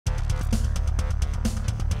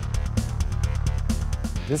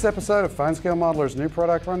This episode of FineScale Modeler's new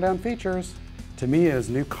product rundown features Tamiya's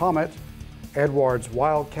new Comet, Eduard's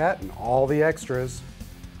Wildcat and all the extras,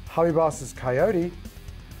 HobbyBoss's Coyote,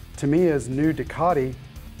 Tamiya's new Ducati,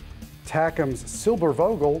 Takom's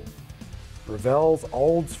Silbervogel, Revell's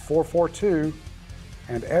Olds 442,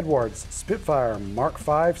 and Eduard's Spitfire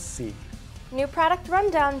Mk C. New product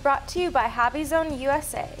rundown brought to you by HobbyZone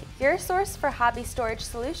USA, your source for hobby storage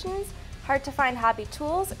solutions, hard to find hobby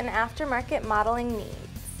tools, and aftermarket modeling needs.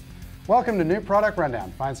 Welcome to New Product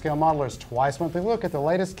Rundown, FineScale Modeler's twice monthly look at the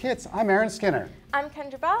latest kits. I'm Aaron Skinner. I'm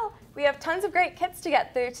Kendra Bell. We have tons of great kits to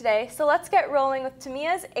get through today, so let's get rolling with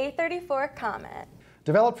Tamiya's A34 Comet.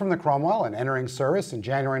 Developed from the Cromwell and entering service in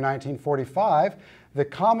January 1945, the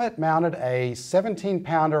Comet mounted a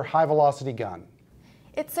 17-pounder high-velocity gun.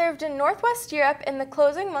 It served in Northwest Europe in the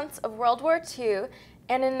closing months of World War II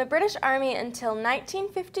and in the British Army until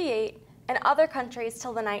 1958 and other countries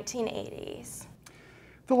till the 1980s.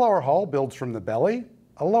 The lower hull builds from the belly,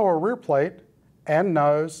 a lower rear plate, and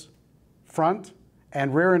nose, front,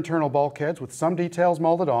 and rear internal bulkheads with some details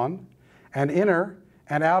molded on, and inner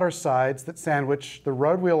and outer sides that sandwich the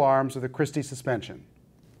road wheel arms of the Christie suspension.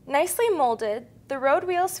 Nicely molded, the road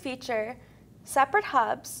wheels feature separate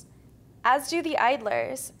hubs, as do the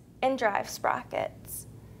idlers and drive sprockets.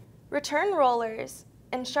 Return rollers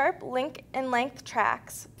and sharp link and length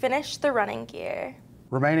tracks finish the running gear.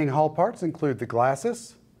 Remaining hull parts include the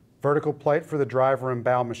glacis, vertical plate for the driver and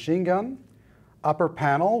bow machine gun, upper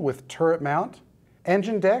panel with turret mount,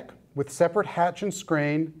 engine deck with separate hatch and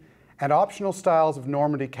screen, and optional styles of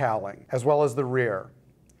Normandy cowling, as well as the rear.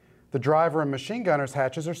 The driver and machine gunner's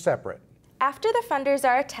hatches are separate. After the fenders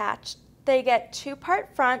are attached, they get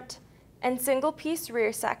two-part front and single-piece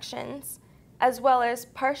rear sections, as well as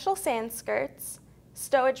partial sand skirts,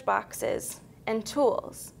 stowage boxes, and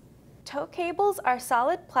tools. Tow cables are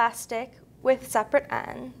solid plastic with separate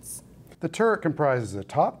ends. The turret comprises a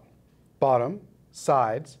top, bottom,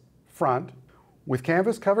 sides, front, with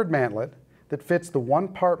canvas-covered mantlet that fits the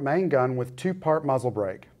one-part main gun with two-part muzzle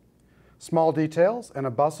brake. Small details and a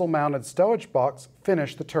bustle-mounted stowage box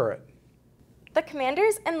finish the turret. The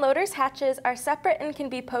commander's and loader's hatches are separate and can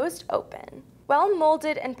be posed open.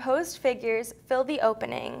 Well-molded and posed figures fill the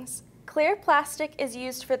openings. Clear plastic is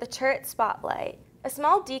used for the turret spotlight. A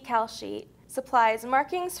small decal sheet supplies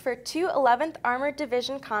markings for two 11th Armored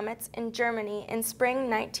Division Comets in Germany in spring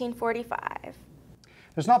 1945.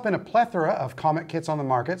 There's not been a plethora of Comet kits on the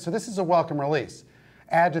market, so this is a welcome release.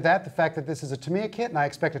 Add to that the fact that this is a Tamiya kit and I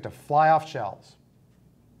expect it to fly off shelves.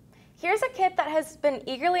 Here's a kit that has been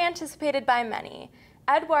eagerly anticipated by many,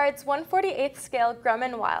 Eduard's 1/48th scale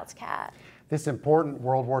Grumman Wildcat. This important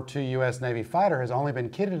World War II U.S. Navy fighter has only been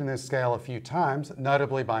kitted in this scale a few times,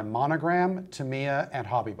 notably by Monogram, Tamiya, and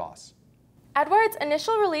HobbyBoss. Eduard's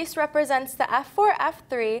initial release represents the F4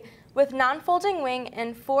 F3 with non-folding wing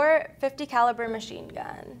and four 50 caliber machine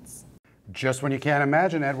guns. Just when you can't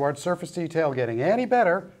imagine Eduard's surface detail getting any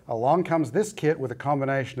better, along comes this kit with a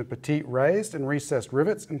combination of petite raised and recessed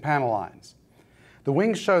rivets and panel lines. The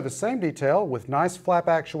wings show the same detail with nice flap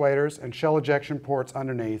actuators and shell ejection ports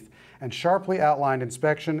underneath and sharply outlined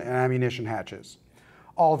inspection and ammunition hatches.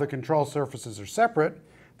 All the control surfaces are separate.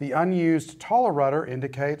 The unused taller rudder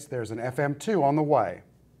indicates there's an FM2 on the way.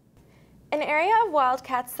 An area of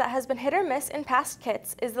Wildcats that has been hit or miss in past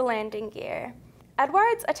kits is the landing gear.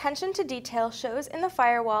 Eduard's attention to detail shows in the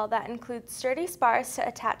firewall that includes sturdy spars to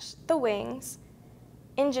attach the wings,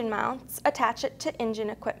 engine mounts, attach it to engine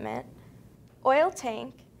equipment, oil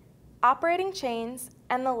tank, operating chains,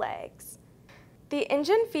 and the legs. The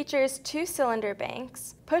engine features two cylinder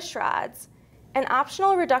banks, push rods, and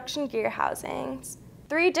optional reduction gear housings.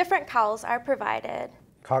 3 different cowls are provided.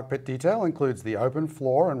 Cockpit detail includes the open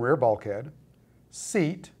floor and rear bulkhead,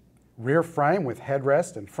 seat, rear frame with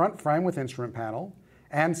headrest and front frame with instrument panel,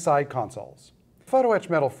 and side consoles. Photo etch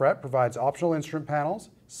metal fret provides optional instrument panels,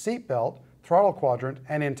 seat belt, throttle quadrant,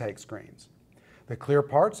 and intake screens. The clear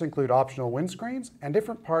parts include optional windscreens and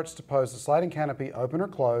different parts to pose the sliding canopy open or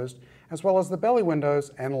closed, as well as the belly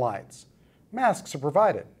windows and lights. Masks are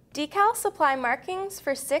provided. Decals supply markings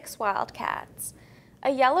for 6 Wildcats. A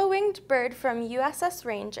yellow-winged bird from USS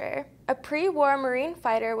Ranger, a pre-war Marine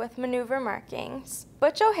fighter with maneuver markings,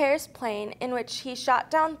 Butch O'Hare's plane in which he shot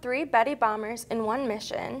down 3 Betty bombers in one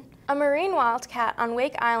mission, a Marine Wildcat on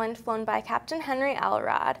Wake Island flown by Captain Henry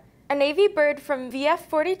Elrod, a Navy bird from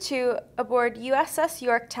VF-42 aboard USS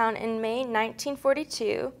Yorktown in May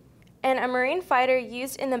 1942, and a Marine fighter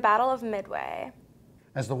used in the Battle of Midway.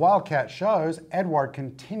 As the Wildcat shows, Eduard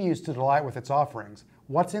continues to delight with its offerings.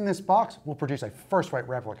 What's in this box will produce a first-rate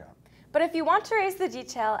replica. But if you want to raise the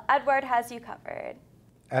detail, Eduard has you covered.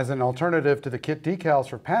 As an alternative to the kit decals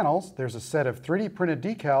for panels, there's a set of 3D printed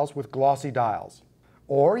decals with glossy dials.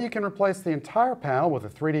 Or you can replace the entire panel with a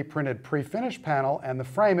 3D printed pre-finished panel and the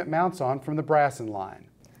frame it mounts on from the Brasson line.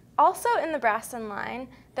 Also in the Brasson line,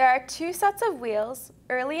 there are 2 sets of wheels,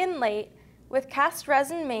 early and late, with cast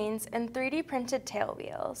resin mains and 3D printed tail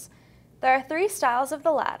wheels. There are 3 styles of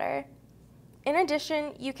the latter. In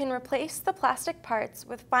addition, you can replace the plastic parts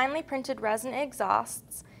with finely printed resin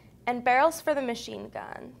exhausts and barrels for the machine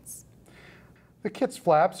guns. The kit's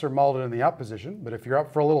flaps are molded in the up position, but if you're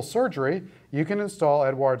up for a little surgery, you can install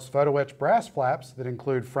Eduard's photo-etched brass flaps that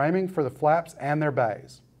include framing for the flaps and their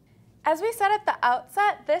bays. As we said at the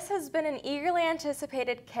outset, this has been an eagerly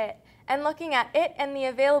anticipated kit, and looking at it and the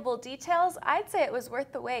available details, I'd say it was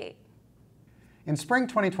worth the wait. In spring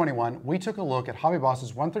 2021, we took a look at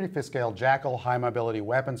HobbyBoss's 1/35 scale Jackal high mobility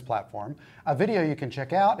weapons platform, a video you can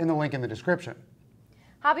check out in the link in the description.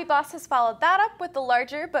 HobbyBoss has followed that up with the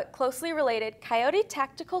larger but closely related Coyote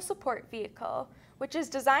Tactical Support Vehicle, which is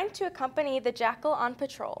designed to accompany the Jackal on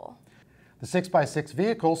patrol. The 6x6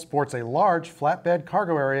 vehicle sports a large flatbed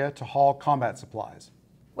cargo area to haul combat supplies.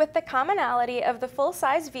 With the commonality of the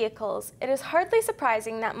full-size vehicles, it is hardly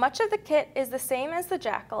surprising that much of the kit is the same as the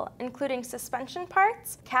Jackal, including suspension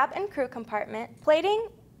parts, cab and crew compartment, plating,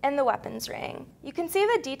 and the weapons ring. You can see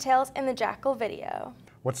the details in the Jackal video.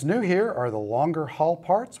 What's new here are the longer hull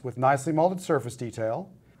parts with nicely molded surface detail,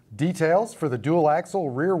 details for the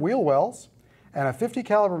dual-axle rear wheel wells, and a 50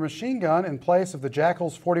 caliber machine gun in place of the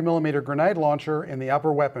Jackal's 40mm grenade launcher in the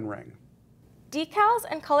upper weapon ring. Decals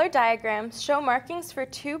and color diagrams show markings for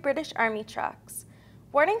 2 British Army trucks.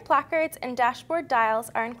 Warning placards and dashboard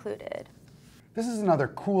dials are included. This is another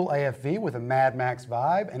cool AFV with a Mad Max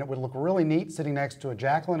vibe, and it would look really neat sitting next to a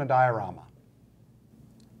Jackal in a diorama.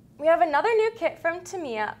 We have another new kit from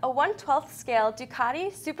Tamiya, a 1/12 scale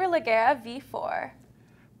Ducati Superleggera V4.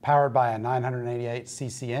 Powered by a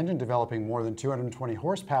 988cc engine developing more than 220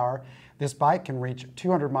 horsepower, this bike can reach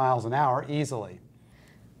 200 miles an hour easily.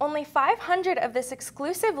 Only 500 of this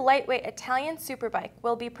exclusive lightweight Italian superbike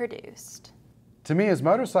will be produced. Tamiya's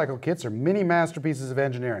motorcycle kits are mini masterpieces of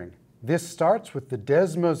engineering. This starts with the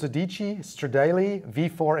Desmosedici Stradale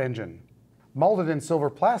V4 engine. Molded in silver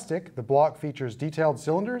plastic, the block features detailed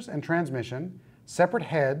cylinders and transmission, separate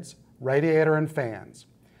heads, radiator, and fans.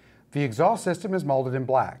 The exhaust system is molded in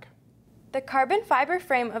black. The carbon fiber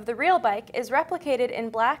frame of the real bike is replicated in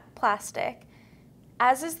black plastic,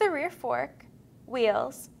 as is the rear fork,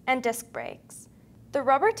 wheels, and disc brakes. The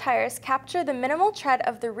rubber tires capture the minimal tread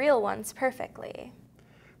of the real ones perfectly.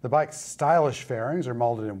 The bike's stylish fairings are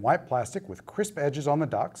molded in white plastic with crisp edges on the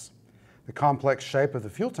ducts. The complex shape of the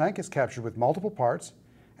fuel tank is captured with multiple parts,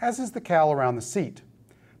 as is the cowl around the seat.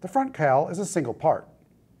 The front cowl is a single part.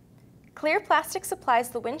 Clear plastic supplies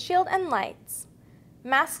the windshield and lights.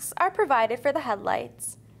 Masks are provided for the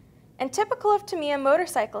headlights. And typical of Tamiya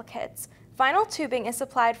motorcycle kits, vinyl tubing is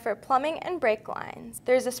supplied for plumbing and brake lines.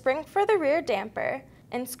 There's a spring for the rear damper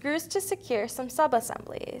and screws to secure some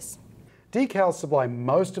sub-assemblies. Decals supply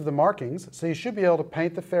most of the markings, so you should be able to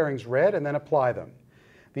paint the fairings red and then apply them.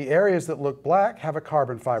 The areas that look black have a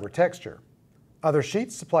carbon fiber texture. Other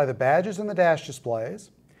sheets supply the badges and the dash displays,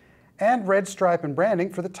 and red stripe and branding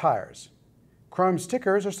for the tires. Chrome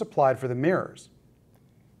stickers are supplied for the mirrors.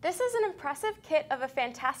 This is an impressive kit of a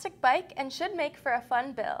fantastic bike and should make for a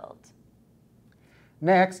fun build.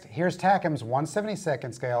 Next, here's Takom's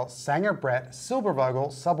 1/72 scale Sänger-Bredt Silbervogel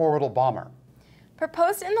suborbital bomber.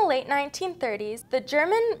 Proposed in the late 1930s, the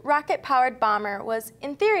German rocket-powered bomber was,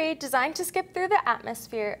 in theory, designed to skip through the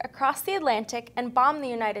atmosphere across the Atlantic and bomb the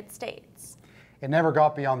United States. It never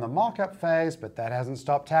got beyond the mock-up phase, but that hasn't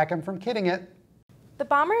stopped Takom from kitting it. The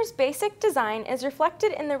bomber's basic design is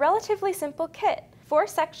reflected in the relatively simple kit. 4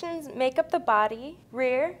 sections make up the body,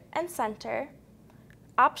 rear, and center,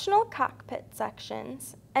 optional cockpit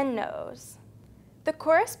sections, and nose. The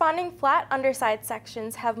corresponding flat underside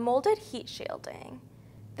sections have molded heat shielding.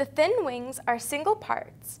 The thin wings are single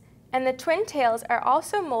parts, and the twin tails are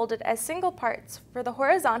also molded as single parts for the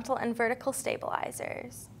horizontal and vertical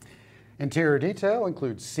stabilizers. Interior detail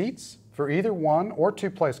includes seats for either 1 or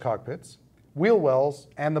 2-place cockpits, wheel wells,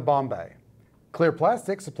 and the bomb bay. Clear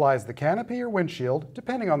plastic supplies the canopy or windshield,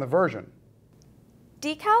 depending on the version.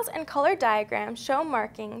 Decals and color diagrams show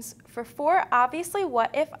markings for 4 obviously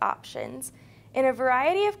what-if options in a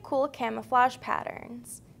variety of cool camouflage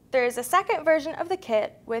patterns. There is a second version of the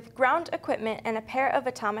kit with ground equipment and a pair of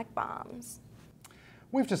atomic bombs.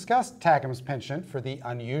 We've discussed Takom's penchant for the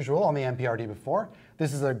unusual on the MPRD before.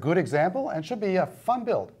 This is a good example and should be a fun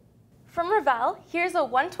build. From Revell, here's a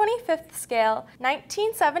 1/25 scale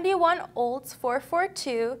 1971 Olds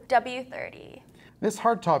 442 W30. This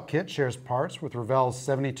hardtop kit shares parts with Revell's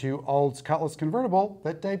 72 Olds Cutlass convertible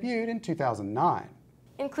that debuted in 2009.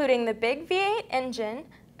 Including the big V8 engine,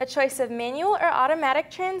 a choice of manual or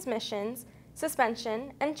automatic transmissions,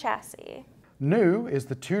 suspension, and chassis. New is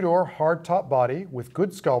the two-door hardtop body with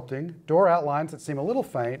good sculpting, door outlines that seem a little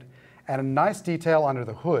faint, and a nice detail under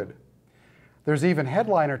the hood. There's even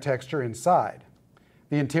headliner texture inside.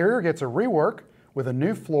 The interior gets a rework with a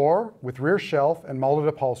new floor with rear shelf and molded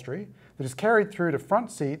upholstery that is carried through to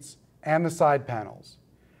front seats and the side panels.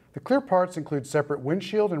 The clear parts include separate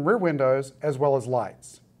windshield and rear windows as well as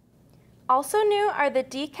lights. Also new are the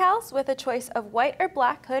decals with a choice of white or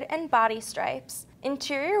black hood and body stripes,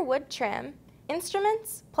 interior wood trim,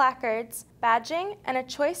 instruments, placards, badging, and a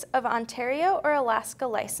choice of Ontario or Alaska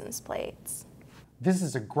license plates. This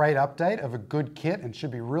is a great update of a good kit and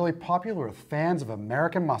should be really popular with fans of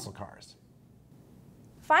American muscle cars.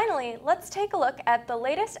 Finally, let's take a look at the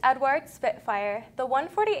latest Eduard Spitfire, the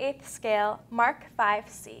 1/48th scale Mark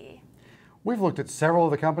V-C. We've looked at several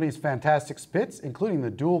of the company's fantastic Spits, including the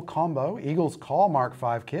dual combo Eagles Call Mark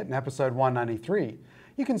V kit in episode 193.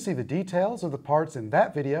 You can see the details of the parts in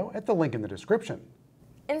that video at the link in the description.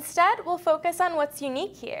 Instead, we'll focus on what's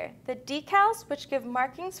unique here, the decals, which give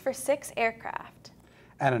markings for 6 aircraft.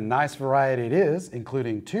 And a nice variety it is,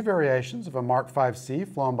 including 2 variations of a Mark V-C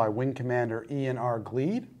flown by Wing Commander Ian R.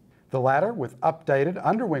 Gleed, the latter with updated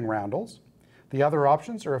underwing roundels. The other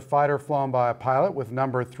options are a fighter flown by a pilot with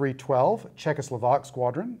number 312 Czechoslovak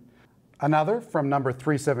Squadron, another from number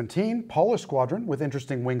 317 Polish Squadron with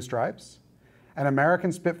interesting wing stripes, an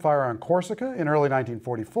American Spitfire on Corsica in early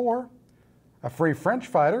 1944, a free French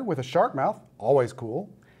fighter with a shark mouth, always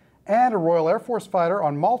cool, and a Royal Air Force fighter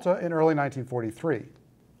on Malta in early 1943.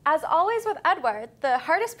 As always with Eduard, the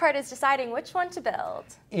hardest part is deciding which one to build.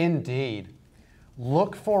 Indeed.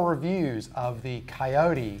 Look for reviews of the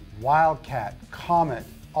Coyote, Wildcat, Comet,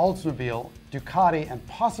 Oldsmobile, Ducati, and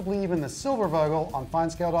possibly even the Silbervogel on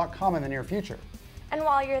FineScale.com in the near future. And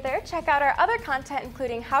while you're there, check out our other content,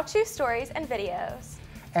 including how-to stories and videos.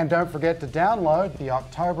 And don't forget to download the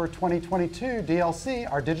October 2022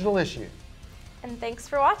 DLC, our digital issue. And thanks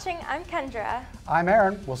for watching. I'm Kendra. I'm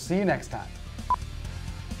Aaron. We'll see you next time.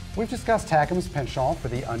 We've discussed Takom's penchant for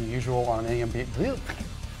the unusual on an ambient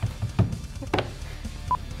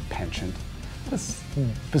penchant. This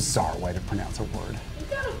bizarre way to pronounce a word. You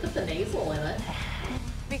gotta put the nasal in it.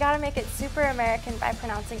 We gotta make it super American by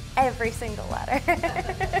pronouncing every single letter.